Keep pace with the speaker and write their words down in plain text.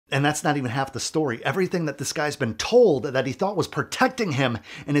And that's not even half the story. Everything that this guy's been told that he thought was protecting him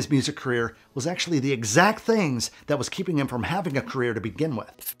in his music career was actually the exact things that was keeping him from having a career to begin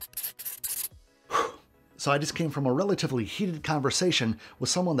with. So I just came from a relatively heated conversation with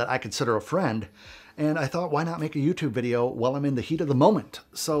someone that I consider a friend, and I thought, why not make a YouTube video while I'm in the heat of the moment?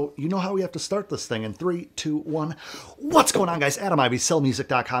 So you know how we have to start this thing in 3, 2, 1. What's going on, guys? Adam Ivy,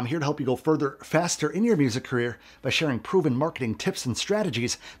 sellmusic.com, here to help you go further, faster in your music career by sharing proven marketing tips and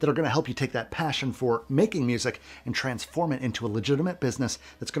strategies that are going to help you take that passion for making music and transform it into a legitimate business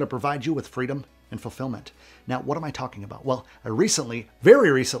that's going to provide you with freedom and fulfillment. Now, what am I talking about? Well, I recently, very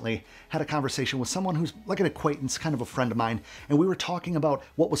recently, had a conversation with someone who's like an acquaintance, kind of a friend of mine, and we were talking about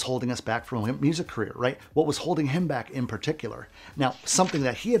what was holding us back from a music career, right? What was holding him back in particular. Now, something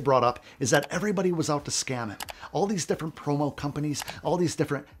that he had brought up is that everybody was out to scam him. All these different promo companies, all these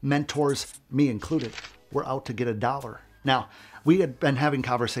different mentors, me included, were out to get a dollar. Now, we had been having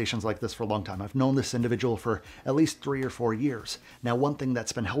conversations like this for a long time. I've known this individual for at least 3 or 4 years. Now, one thing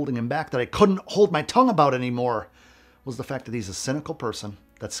that's been holding him back that I couldn't hold my tongue about anymore was the fact that he's a cynical person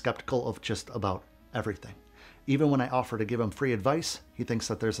that's skeptical of just about everything. Even when I offer to give him free advice, he thinks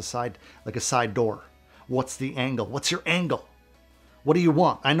that there's a side door. What's the angle? What's your angle? What do you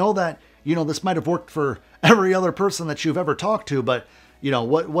want? I know that, this might have worked for every other person that you've ever talked to, but,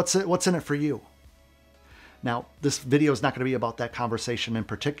 what's in it for you? Now, this video is not going to be about that conversation in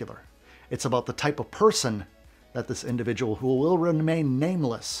particular. It's about the type of person that this individual, who will remain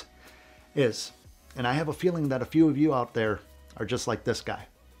nameless, is. And I have a feeling that a few of you out there are just like this guy.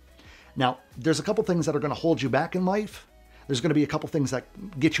 Now, there's a couple things that are going to hold you back in life. There's going to be a couple things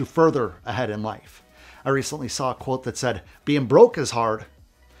that get you further ahead in life. I recently saw a quote that said, being broke is hard,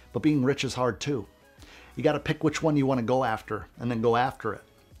 but being rich is hard too. You got to pick which one you want to go after and then go after it.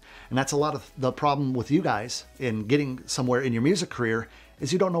 And that's a lot of the problem with you guys in getting somewhere in your music career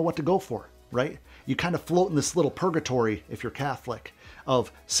is you don't know what to go for, right? You kind of float in this little purgatory, if you're Catholic,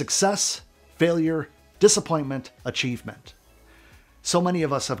 of success, failure, disappointment, achievement. So many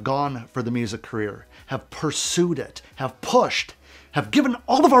of us have gone for the music career, have pursued it, have pushed, have given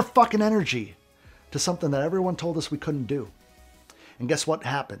all of our fucking energy to something that everyone told us we couldn't do. And guess what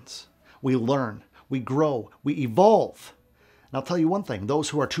happens? We learn, we grow, we evolve. And I'll tell you one thing, those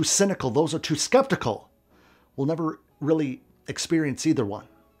who are too cynical, those who are too skeptical, will never really experience either one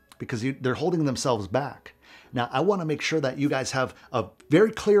because they're holding themselves back. Now, I want to make sure that you guys have a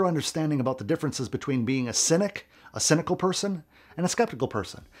very clear understanding about the differences between being a cynical person, and a skeptical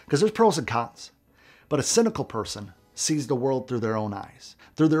person, because there's pros and cons. But a cynical person sees the world through their own eyes,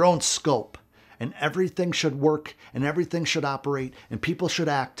 through their own scope, and everything should work and everything should operate and people should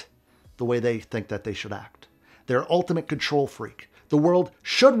act the way they think that they should act. They're ultimate control freak. The world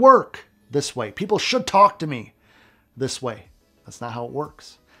should work this way. People should talk to me this way. That's not how it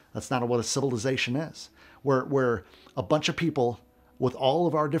works. That's not what a civilization is. We're a bunch of people with all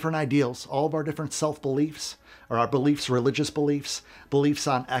of our different ideals, all of our different self-beliefs, or our beliefs, religious beliefs, beliefs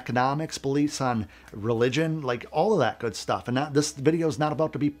on economics, beliefs on religion, like all of that good stuff. And this video is not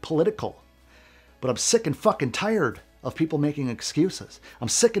about to be political, but I'm sick and fucking tired of people making excuses. I'm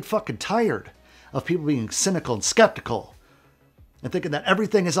sick and fucking tired of people being cynical and skeptical and thinking that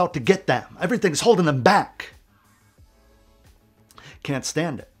everything is out to get them. Everything's holding them back. Can't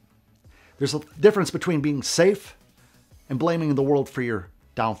stand it. There's a difference between being safe and blaming the world for your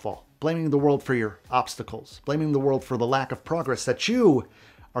downfall, blaming the world for your obstacles, blaming the world for the lack of progress that you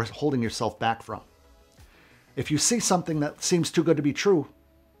are holding yourself back from. If you see something that seems too good to be true,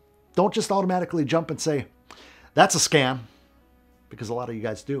 don't just automatically jump and say, that's a scam, because a lot of you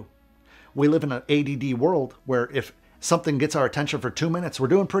guys do. We live in an ADD world where if something gets our attention for 2 minutes, we're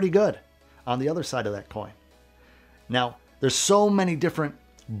doing pretty good on the other side of that coin. Now, there's so many different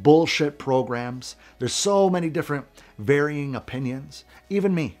bullshit programs. There's so many different varying opinions.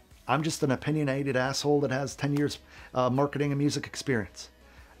 Even me, I'm just an opinionated asshole that has 10 years marketing and music experience.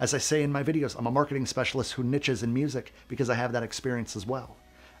 As I say in my videos, I'm a marketing specialist who niches in music because I have that experience as well.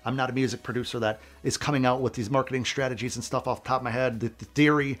 I'm not a music producer that is coming out with these marketing strategies and stuff off the top of my head. The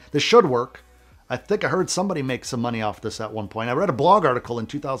theory, this should work. I think I heard somebody make some money off this at one point. I read a blog article in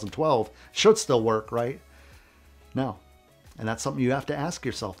 2012. Should still work, right? No. And that's something you have to ask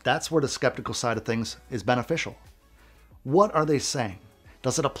yourself. That's where the skeptical side of things is beneficial. What are they saying?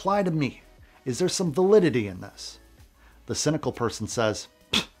 Does it apply to me? Is there some validity in this? The cynical person says,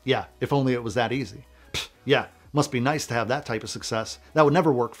 yeah, if only it was that easy. Yeah, must be nice to have that type of success. That would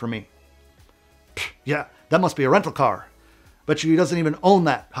never work for me. Yeah, that must be a rental car. Bet you he doesn't even own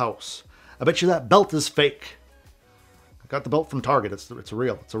that house. I bet you that belt is fake. I got the belt from Target. It's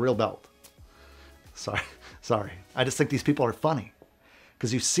real. It's a real belt. Sorry. I just think these people are funny.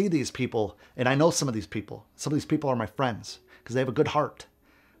 Because you see these people, and I know some of these people. Some of these people are my friends because they have a good heart,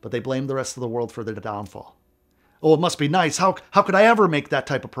 but they blame the rest of the world for their downfall. Oh, it must be nice. How could I ever make that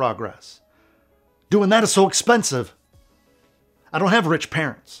type of progress? Doing that is so expensive. I don't have rich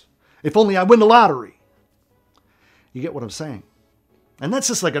parents. If only I win the lottery. You get what I'm saying? And that's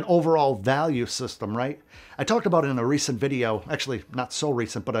just like an overall value system, right? I talked about it in a recent video, actually not so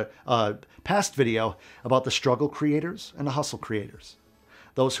recent, but a past video about the struggle creators and the hustle creators.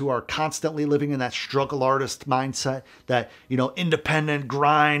 Those who are constantly living in that struggle artist mindset, that, you know, independent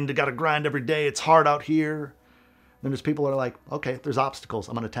grind, got to grind every day. It's hard out here. Then there's people that are like, okay, there's obstacles.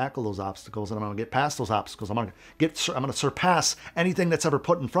 I'm going to tackle those obstacles and I'm going to get past those obstacles. I'm going to surpass anything that's ever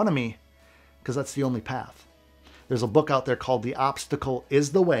put in front of me because that's the only path. There's a book out there called The Obstacle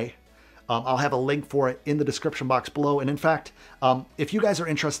is the Way. I'll have a link for it in the description box below. And in fact, if you guys are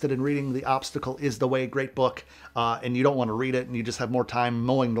interested in reading The Obstacle is the Way, great book, and you don't want to read it and you just have more time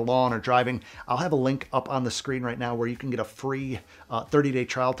mowing the lawn or driving, I'll have a link up on the screen right now where you can get a free 30-day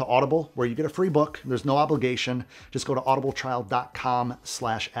trial to Audible, where you get a free book. There's no obligation. Just go to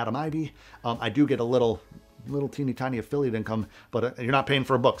audibletrial.com/Adam Ivy. I do get a little teeny tiny affiliate income, but you're not paying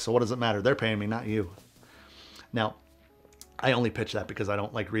for a book, so what does it matter? They're paying me, not you. Now, I only pitch that because I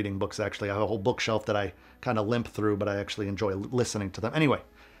don't like reading books, actually. I have a whole bookshelf that I kind of limp through, but I actually enjoy listening to them. Anyway,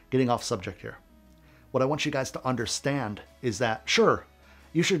 getting off subject here. What I want you guys to understand is that, sure,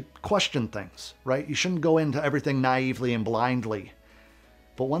 you should question things, right? You shouldn't go into everything naively and blindly.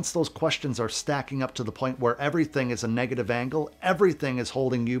 But once those questions are stacking up to the point where everything is a negative angle, everything is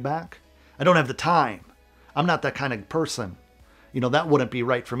holding you back, I don't have the time. I'm not that kind of person. You know, that wouldn't be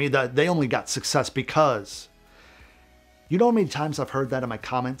right for me. They only got success because... You know how many times I've heard that in my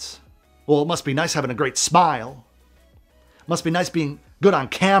comments? Well, it must be nice having a great smile. It must be nice being good on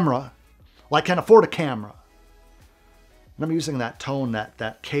camera. Well, I can't afford a camera. And I'm using that tone,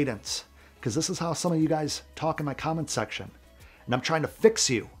 that cadence, because this is how some of you guys talk in my comment section. And I'm trying to fix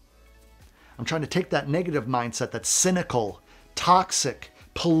you. I'm trying to take that negative mindset, that cynical, toxic,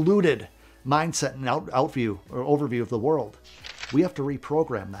 polluted mindset and outview or overview of the world. We have to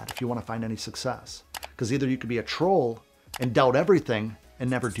reprogram that if you want to find any success. Because either you could be a troll and doubt everything and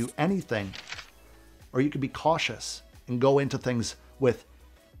never do anything, or you could be cautious and go into things with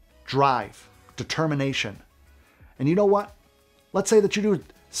drive, determination. And you know what? Let's say that you do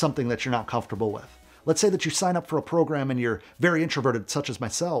something that you're not comfortable with. Let's say that you sign up for a program and you're very introverted, such as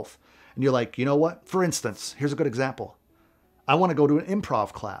myself, and you're like, you know what? For instance, here's a good example. I want to go to an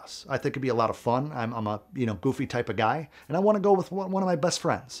improv class. I think it'd be a lot of fun. I'm a goofy type of guy, and I want to go with one of my best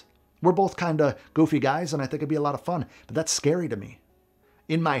friends. We're both kind of goofy guys, and I think it'd be a lot of fun, but that's scary to me.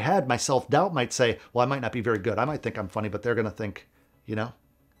 In my head, my self-doubt might say, well, I might not be very good. I might think I'm funny, but they're going to think, you know,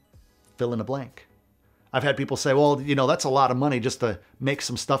 fill in a blank. I've had people say, well, you know, that's a lot of money just to make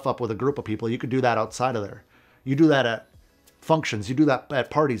some stuff up with a group of people. You could do that outside of there. You do that at functions. You do that at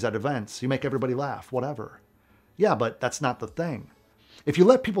parties, at events. You make everybody laugh, whatever. Yeah, but that's not the thing. If you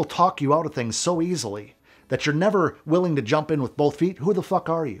let people talk you out of things so easily that you're never willing to jump in with both feet, who the fuck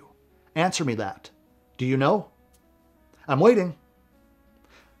are you? Answer me that. Do you know? I'm waiting.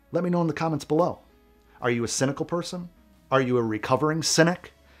 Let me know in the comments below. Are you a cynical person? Are you a recovering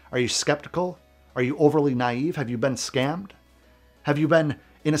cynic? Are you skeptical? Are you overly naive? Have you been scammed? Have you been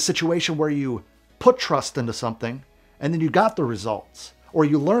in a situation where you put trust into something and then you got the results, or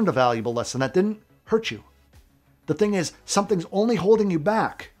you learned a valuable lesson that didn't hurt you? The thing is, something's only holding you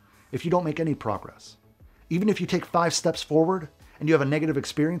back if you don't make any progress. Even if you take 5 steps forward and you have a negative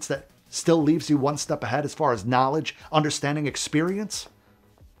experience that still leaves you 1 step ahead as far as knowledge, understanding, experience,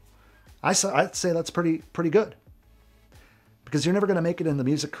 I'd say that's pretty good. Because you're never going to make it in the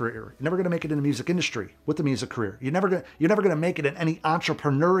music career. You're never going to make it in the music industry with the music career. You're never going to make it in any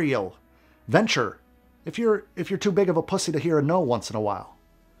entrepreneurial venture if you're too big of a pussy to hear a no once in a while,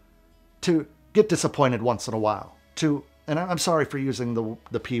 to get disappointed once in a while, and I'm sorry for using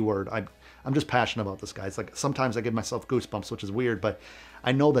the P word. I'm just passionate about this, guys. Like, sometimes I give myself goosebumps, which is weird, but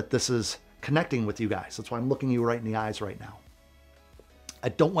I know that this is connecting with you guys. That's why I'm looking you right in the eyes right now. I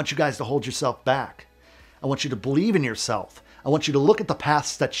don't want you guys to hold yourself back. I want you to believe in yourself. I want you to look at the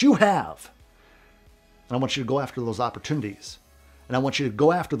paths that you have. And I want you to go after those opportunities. And I want you to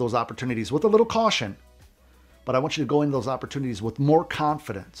go after those opportunities with a little caution. But I want you to go into those opportunities with more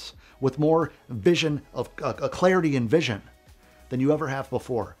confidence, with more vision, of a clarity and vision than you ever have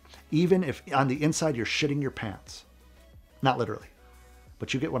before. Even if on the inside you're shitting your pants. Not literally.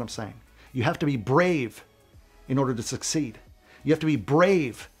 But you get what I'm saying. You have to be brave in order to succeed. You have to be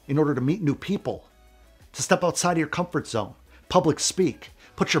brave in order to meet new people, to step outside of your comfort zone, public speak,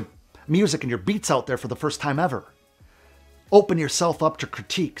 put your music and your beats out there for the first time ever. Open yourself up to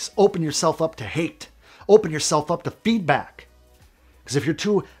critiques. Open yourself up to hate. Open yourself up to feedback. Because if you're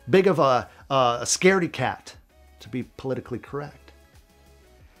too big of a scaredy cat to be politically correct,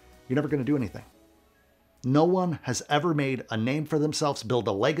 you're never going to do anything. No one has ever made a name for themselves, build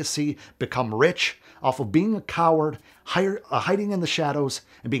a legacy, become rich off of being a coward, hiding in the shadows,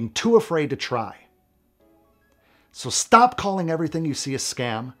 and being too afraid to try. So stop calling everything you see a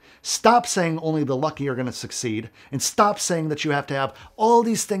scam. Stop saying only the lucky are going to succeed. And stop saying that you have to have all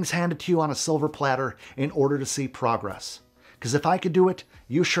these things handed to you on a silver platter in order to see progress. Because if I could do it,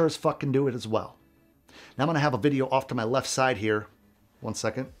 you sure as fuck can do it as well. Now I'm going to have a video off to my left side here. 1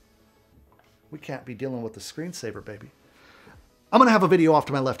 second. We can't be dealing with the screensaver, baby. I'm going to have a video off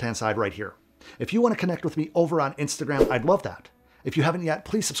to my left-hand side right here. If you want to connect with me over on Instagram, I'd love that. If you haven't yet,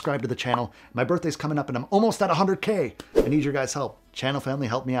 please subscribe to the channel. My birthday's coming up and I'm almost at 100K. I need your guys' help. Channel family,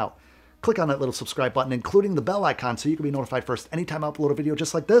 help me out. Click on that little subscribe button, including the bell icon, so you can be notified first anytime I upload a video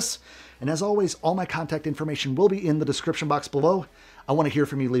just like this. And as always, all my contact information will be in the description box below. I want to hear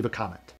from you. Leave a comment.